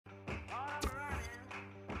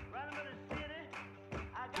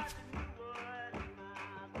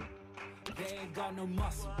ain't got no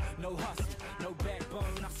muscle, no hustle, no backbone.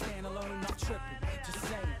 I stand alone, not tripping, just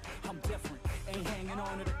saying I'm different. Ain't hanging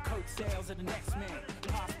on to the coattails of the next man.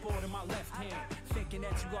 Passport in my left hand, thinking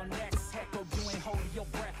that you are next. Heck, oh, you ain't holding your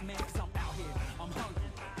breath, man, cause I'm out here, I'm hungry.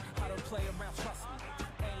 I don't play around, trust me.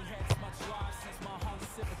 Ain't had as much drive since my Honda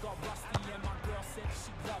Civic got rusty, and my girl said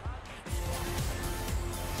she loved me.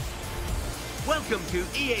 Welcome to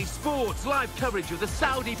EA Sports live coverage of the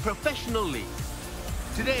Saudi Professional League.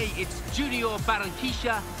 Today it's Junior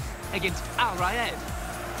Barranquilla against Al Rayed.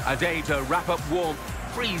 A day to wrap up warm,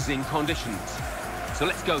 freezing conditions. So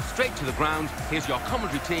let's go straight to the ground. Here's your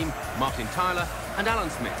commentary team, Martin Tyler and Alan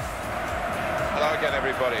Smith. Hello again,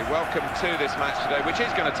 everybody. Welcome to this match today, which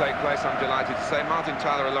is going to take place, I'm delighted to say. Martin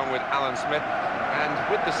Tyler along with Alan Smith. And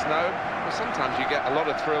with the snow, well, sometimes you get a lot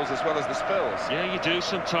of thrills as well as the spills. Yeah, you do.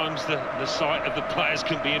 Sometimes the sight of the players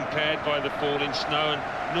can be impaired by the falling snow, and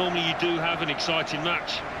normally you do have an exciting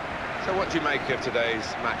match. So what do you make of today's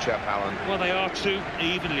match-up, Alan? Well, they are two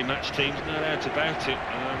evenly matched teams, no doubt about it.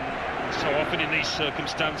 So often in these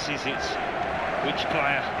circumstances, it's which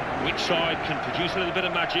player, which side can produce a little bit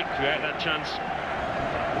of magic, create that chance.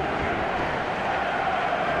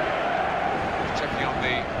 Checking on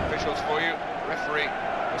the officials for you. Referee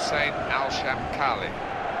Hussein Al-Shamkali.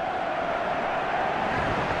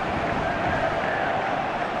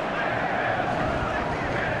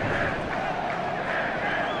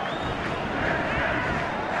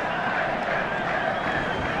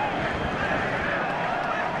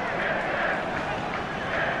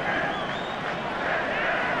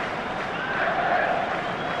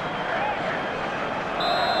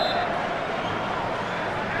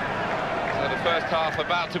 So the first half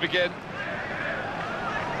about to begin.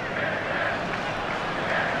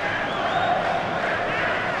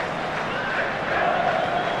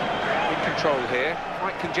 Control here,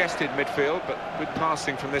 quite congested midfield, but good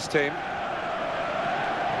passing from this team.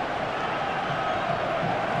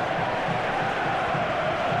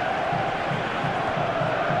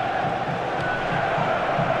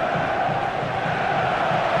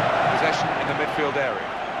 Possession in the midfield area.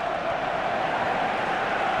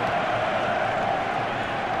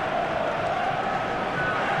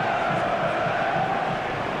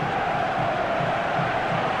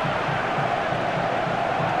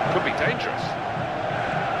 Could be dangerous.